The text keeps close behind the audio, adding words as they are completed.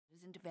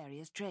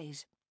various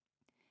trays.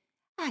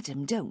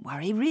 "Adam, don't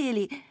worry,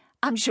 really.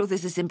 I'm sure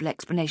there's a simple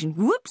explanation."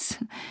 Whoops!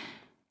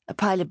 A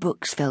pile of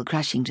books fell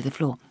crashing to the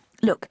floor.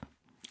 "Look,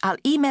 I'll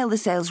email the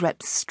sales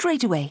reps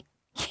straight away."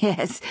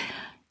 Yes,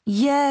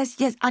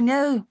 I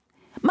know.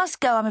 Must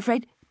go, I'm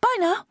afraid. Bye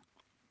now."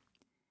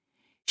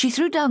 She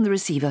threw down the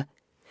receiver,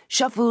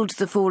 shuffled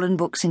the fallen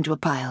books into a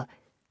pile,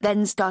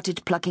 then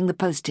started plucking the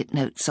post-it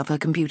notes off her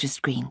computer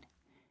screen.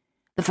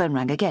 The phone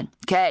rang again.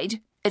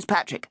 "Kate, it's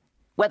Patrick.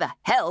 Where the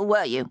hell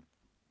were you?"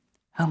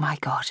 Oh, my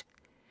God.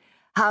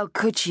 How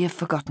could she have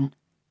forgotten?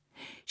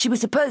 She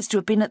was supposed to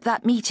have been at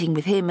that meeting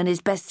with him and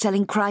his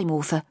best-selling crime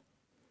author.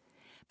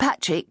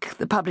 Patrick,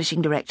 the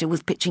publishing director,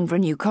 was pitching for a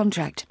new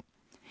contract,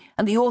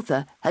 and the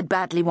author had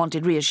badly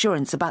wanted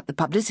reassurance about the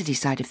publicity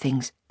side of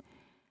things.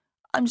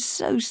 "I'm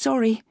so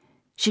sorry,"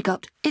 she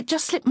gulped. "It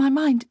just slipped my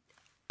mind.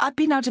 I've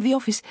been out of the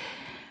office.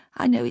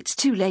 I know it's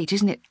too late,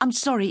 isn't it? I'm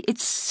sorry.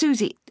 It's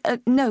Susie.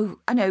 No,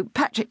 I know.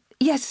 Patrick.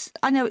 Yes,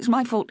 I know it's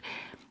my fault.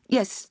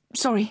 Yes,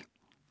 sorry."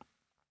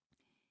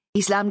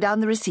 He slammed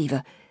down the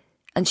receiver,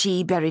 and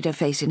she buried her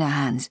face in her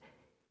hands,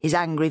 his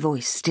angry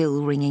voice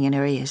still ringing in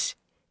her ears.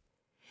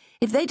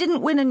 If they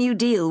didn't win a new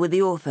deal with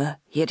the author,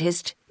 he had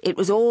hissed, it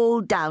was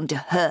all down to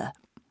her.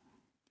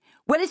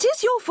 "Well, it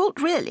is your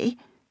fault, really,"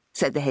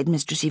 said the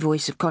headmistressy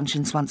voice of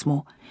conscience once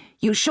more.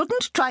 "You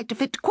shouldn't try to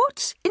fit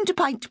quarts into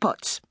pint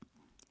pots."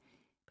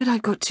 "But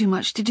I've got too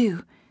much to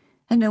do,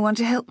 and no one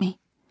to help me.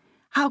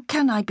 How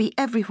can I be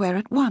everywhere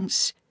at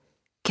once?"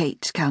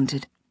 Kate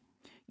countered.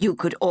 "You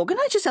could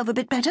organise yourself a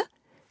bit better.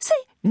 Say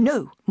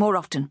no more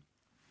often."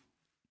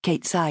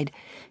 Kate sighed.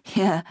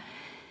 "Yeah.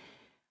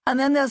 And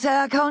then they'll say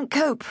I can't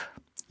cope.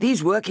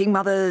 These working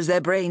mothers,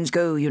 their brains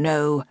go, you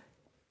know."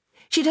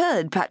 She'd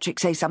heard Patrick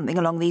say something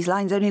along these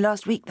lines only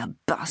last week, the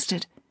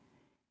bastard.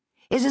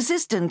 His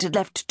assistant had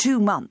left 2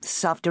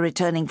 months after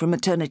returning from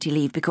maternity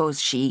leave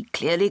because she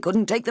clearly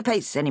couldn't take the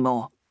pace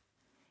anymore.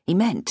 He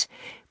meant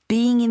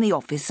being in the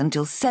office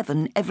until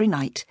 7 every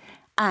night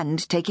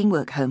and taking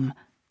work home,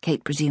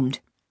 Kate presumed.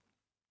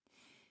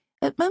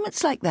 At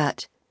moments like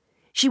that,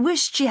 she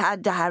wished she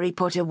had the Harry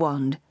Potter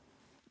wand.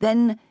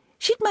 Then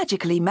she'd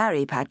magically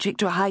marry Patrick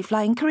to a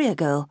high-flying career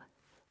girl,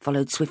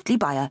 followed swiftly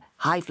by a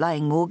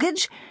high-flying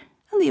mortgage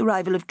and the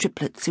arrival of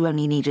triplets who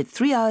only needed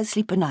 3 hours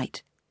sleep a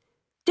night.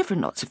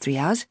 Different lots of 3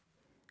 hours.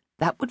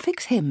 That would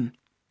fix him.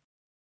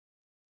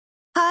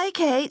 "Hi,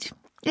 Kate.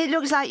 It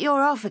looks like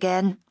you're off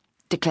again,"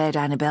 declared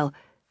Annabelle,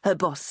 her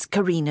boss,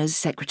 Karina's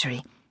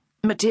secretary,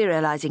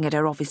 materialising at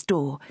her office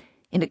door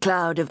in a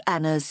cloud of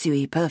Anna's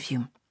Sui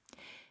perfume.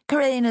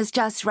 "Karina's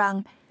just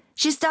rung.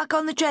 She's stuck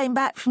on the train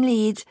back from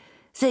Leeds,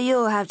 so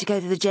you'll have to go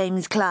to the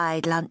James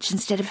Clyde lunch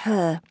instead of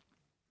her."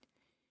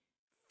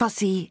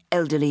 Fussy,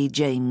 elderly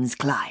James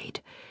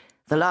Clyde,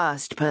 the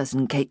last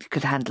person Kate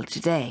could handle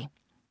today.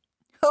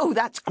 "Oh,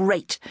 that's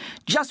great.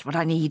 Just what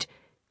I need,"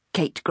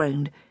 Kate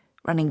groaned,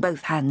 running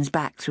both hands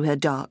back through her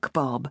dark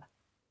bob.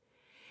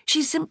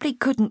 She simply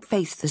couldn't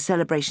face the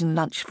celebration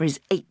lunch for his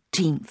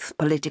 18th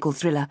political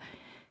thriller,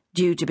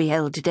 due to be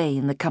held today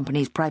in the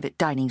company's private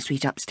dining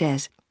suite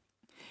upstairs.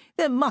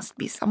 There must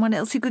be someone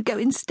else who could go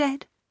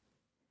instead.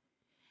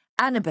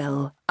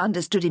 Annabelle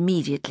understood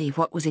immediately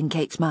what was in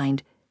Kate's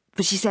mind,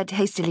 for she said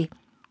hastily,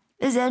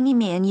 "There's only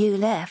me and you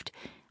left,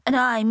 and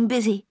I'm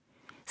busy.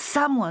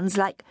 Someone's,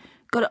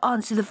 got to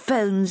answer the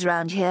phones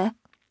round here."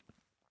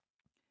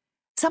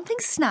 Something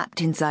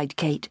snapped inside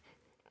Kate.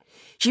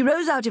 She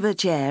rose out of her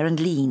chair and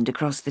leaned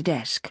across the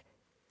desk.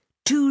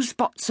 2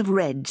 spots of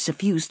red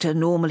suffused her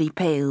normally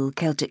pale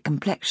Celtic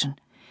complexion,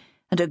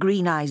 and her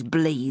green eyes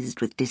blazed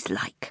with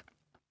dislike.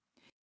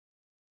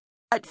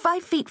 At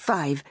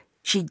 5'5",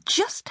 she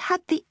just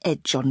had the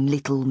edge on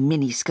little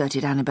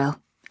mini-skirted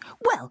Annabelle.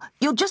 "Well,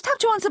 you'll just have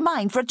to answer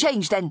mine for a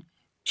change, then,"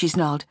 she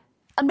snarled.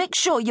 "And make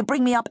sure you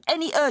bring me up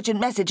any urgent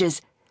messages.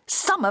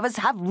 Some of us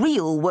have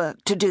real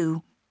work to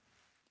do."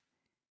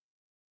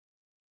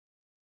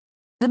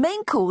 The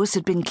main course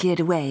had been cleared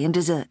away and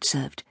dessert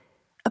served.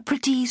 A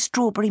pretty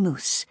strawberry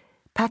mousse,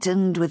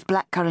 patterned with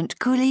blackcurrant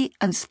coulis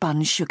and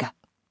spun sugar.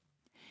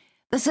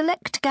 The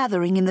select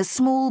gathering in the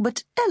small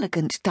but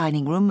elegant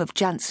dining room of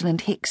Jansen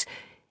and Hicks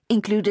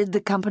included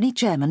the company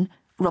chairman,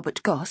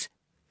 Robert Goss,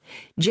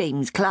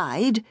 James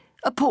Clyde,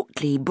 a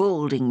portly,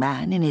 balding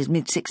man in his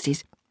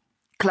mid-60s,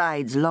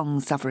 Clyde's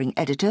long-suffering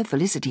editor,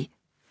 Felicity,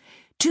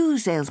 2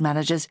 sales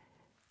managers,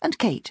 and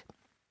Kate.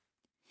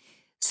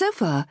 So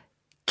far,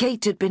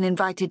 Kate had been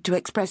invited to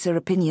express her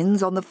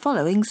opinions on the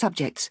following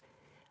subjects: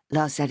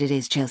 last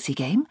Saturday's Chelsea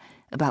game,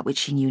 about which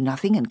she knew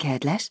nothing and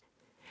cared less,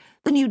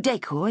 the new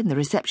decor in the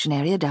reception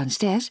area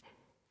downstairs,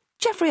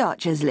 Geoffrey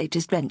Archer's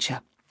latest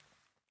venture.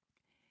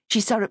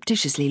 She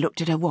surreptitiously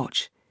looked at her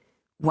watch.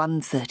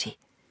 1:30,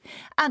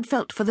 and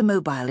felt for the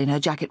mobile in her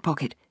jacket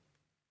pocket.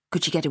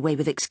 Could she get away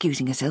with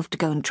excusing herself to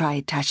go and try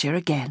Tasha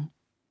again?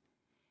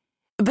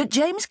 But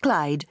James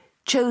Clyde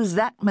chose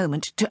that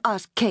moment to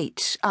ask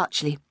Kate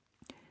archly,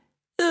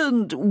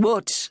 "And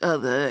what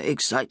other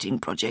exciting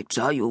projects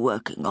are you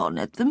working on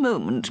at the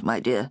moment, my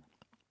dear?"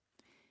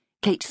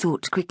 Kate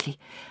thought quickly.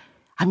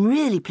 I'm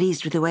really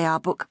pleased with the way our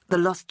book, The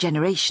Lost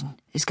Generation,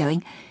 is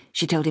going,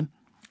 she told him.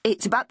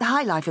 It's about the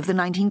high life of the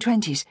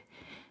 1920s.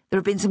 There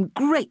have been some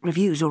great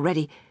reviews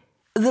already.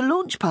 The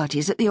launch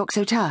party's at the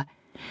Oxo Tower.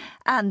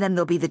 And then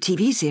there'll be the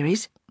TV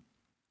series.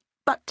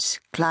 But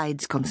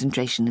Clyde's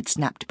concentration had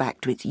snapped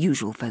back to its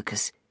usual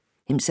focus.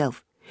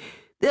 Himself.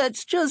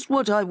 That's just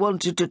what I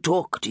wanted to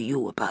talk to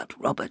you about,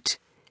 Robert.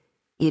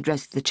 He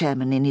addressed the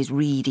chairman in his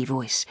reedy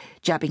voice,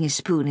 jabbing his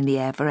spoon in the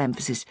air for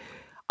emphasis.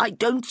 I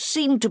don't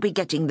seem to be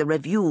getting the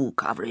review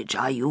coverage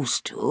I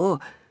used to.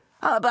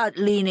 How about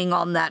leaning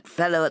on that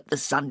fellow at the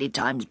Sunday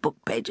Times book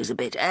pages a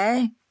bit,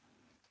 eh?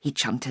 He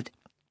chunted.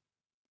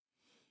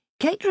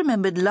 Kate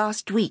remembered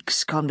last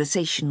week's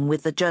conversation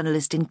with the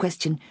journalist in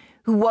question,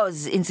 who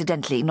was,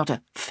 incidentally, not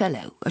a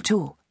fellow at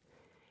all.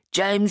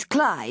 James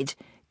Clyde?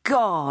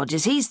 God,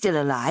 is he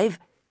still alive?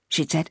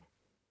 She'd said.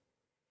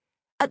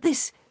 At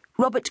this,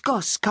 Robert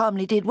Goss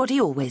calmly did what he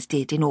always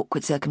did in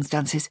awkward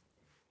circumstances.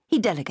 He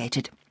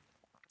delegated.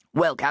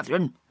 Well,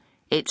 Catherine,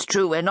 it's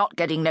true we're not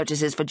getting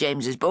notices for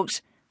James's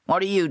books.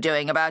 What are you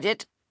doing about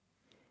it?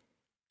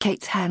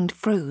 Kate's hand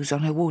froze on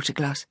her water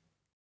glass.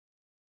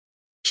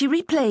 She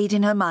replayed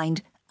in her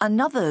mind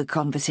another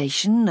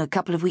conversation a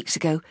couple of weeks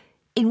ago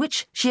in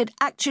which she had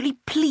actually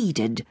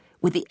pleaded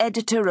with the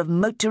editor of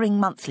Motoring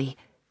Monthly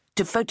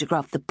to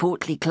photograph the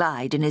portly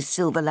Clyde in his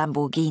silver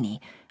Lamborghini,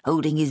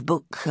 holding his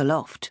book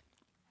aloft.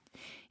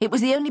 It was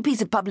the only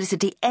piece of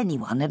publicity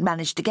anyone had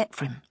managed to get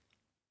for him.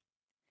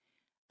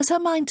 As her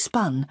mind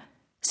spun,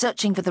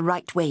 searching for the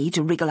right way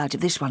to wriggle out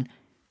of this one,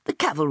 the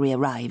cavalry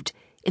arrived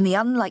in the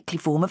unlikely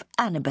form of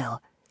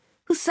Annabel,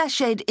 who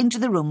sashayed into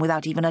the room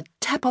without even a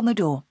tap on the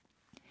door.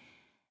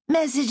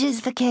 Messages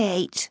for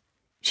Kate,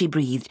 she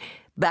breathed,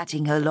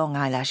 batting her long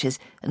eyelashes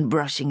and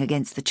brushing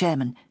against the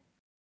chairman.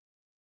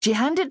 She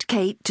handed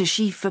Kate a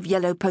sheaf of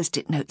yellow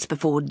post-it notes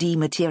before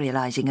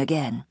dematerialising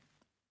again.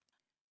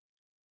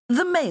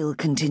 The male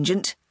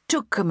contingent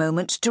took a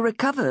moment to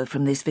recover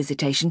from this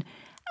visitation,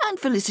 and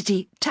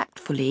Felicity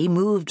tactfully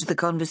moved the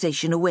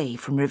conversation away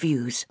from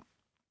reviews.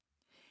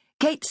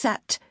 Kate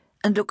sat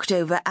and looked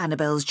over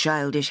Annabel's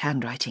childish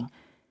handwriting,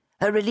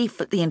 her relief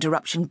at the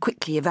interruption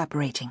quickly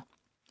evaporating.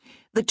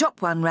 The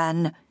top one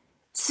ran,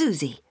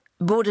 Susie,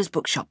 Borders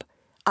Bookshop.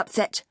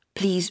 Upset,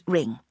 please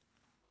ring.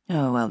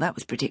 Oh, well, that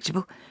was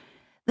predictable.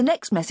 The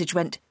next message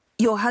went,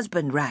 Your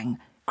husband rang.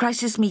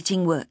 Crisis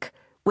meeting work.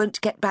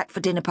 Won't get back for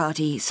dinner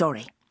party,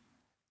 sorry.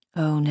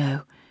 Oh,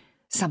 no.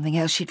 Something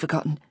else she'd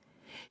forgotten.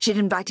 She'd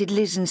invited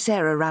Liz and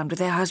Sarah round with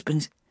their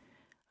husbands.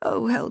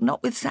 Oh, hell,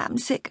 not with Sam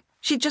sick.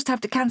 She'd just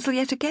have to cancel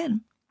yet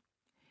again.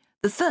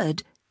 The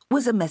third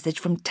was a message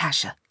from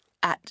Tasha,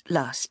 at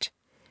last.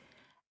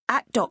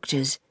 At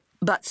doctor's,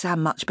 but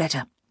Sam much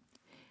better.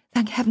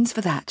 Thank heavens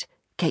for that,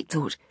 Kate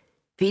thought,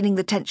 feeling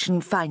the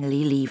tension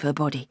finally leave her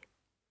body.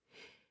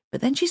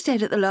 But then she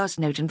stared at the last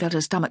note and felt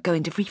her stomach go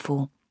into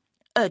freefall.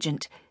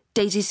 Urgent.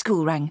 Daisy's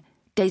school rang.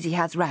 Daisy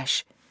has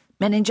rash.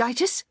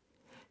 Meningitis?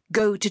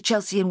 Go to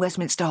Chelsea and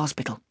Westminster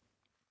Hospital.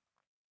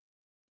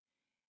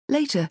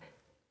 Later,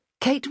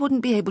 Kate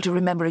wouldn't be able to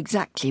remember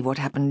exactly what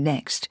happened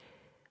next,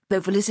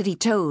 though Felicity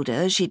told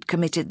her she'd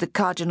committed the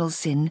cardinal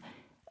sin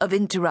of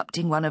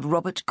interrupting one of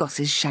Robert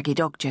Goss's shaggy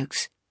dog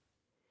jokes.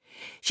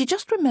 She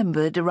just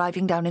remembered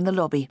arriving down in the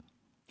lobby,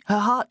 her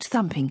heart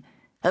thumping,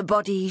 her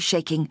body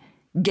shaking,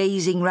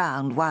 gazing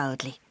round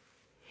wildly.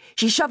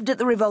 She shoved at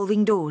the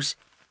revolving doors.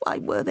 Why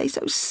were they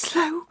so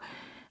slow?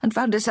 And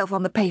found herself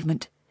on the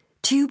pavement.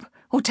 Tube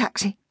or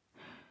taxi?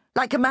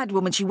 Like a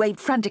madwoman, she waved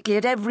frantically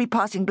at every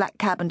passing black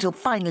cab until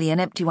finally an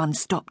empty one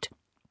stopped.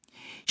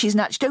 She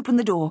snatched open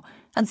the door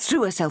and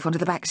threw herself onto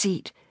the back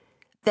seat,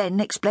 then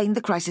explained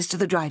the crisis to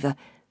the driver,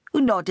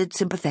 who nodded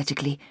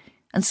sympathetically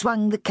and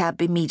swung the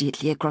cab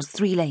immediately across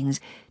 3 lanes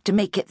to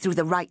make it through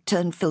the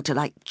right-turn filter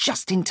light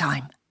just in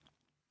time.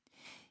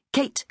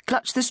 Kate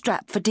clutched the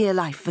strap for dear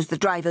life as the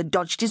driver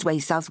dodged his way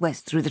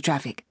southwest through the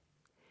traffic.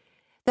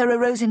 There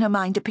arose in her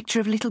mind a picture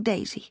of little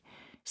Daisy,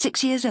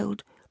 6 years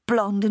old,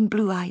 blonde and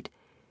blue-eyed,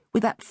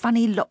 with that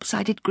funny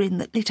lopsided grin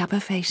that lit up her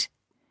face.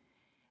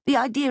 The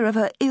idea of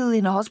her ill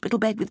in a hospital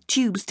bed with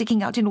tubes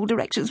sticking out in all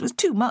directions was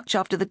too much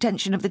after the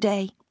tension of the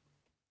day.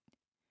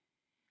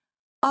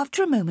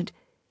 After a moment,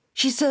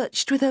 she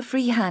searched with her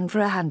free hand for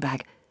a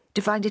handbag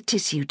to find a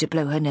tissue to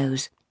blow her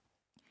nose.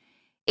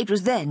 It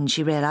was then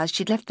she realised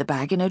she'd left the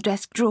bag in her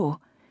desk drawer.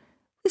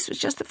 This was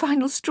just the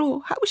final straw.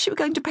 How was she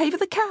going to pay for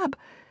the cab?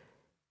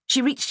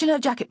 She reached in her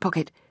jacket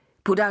pocket,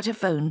 pulled out her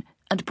phone,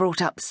 and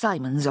brought up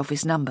Simon's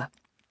office number.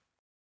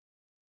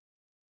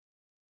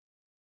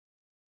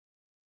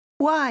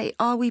 Why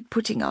are we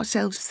putting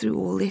ourselves through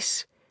all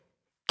this?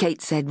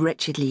 Kate said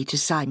wretchedly to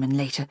Simon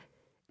later,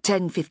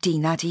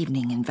 10:15 that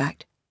evening, in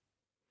fact.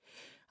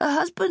 Her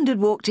husband had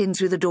walked in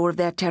through the door of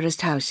their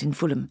terraced house in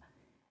Fulham,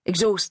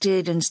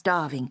 exhausted and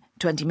starving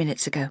 20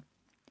 minutes ago,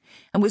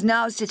 and was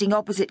now sitting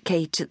opposite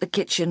Kate at the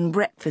kitchen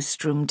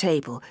breakfast-room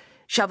table,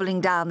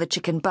 shoveling down the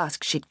chicken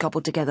busk she'd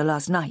cobbled together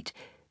last night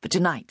for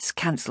tonight's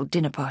cancelled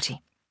dinner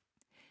party.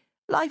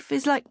 Life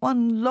is like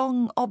one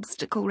long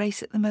obstacle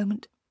race at the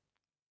moment.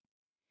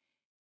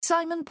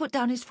 Simon put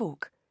down his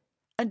fork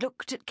and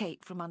looked at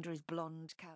Kate from under his blonde cap.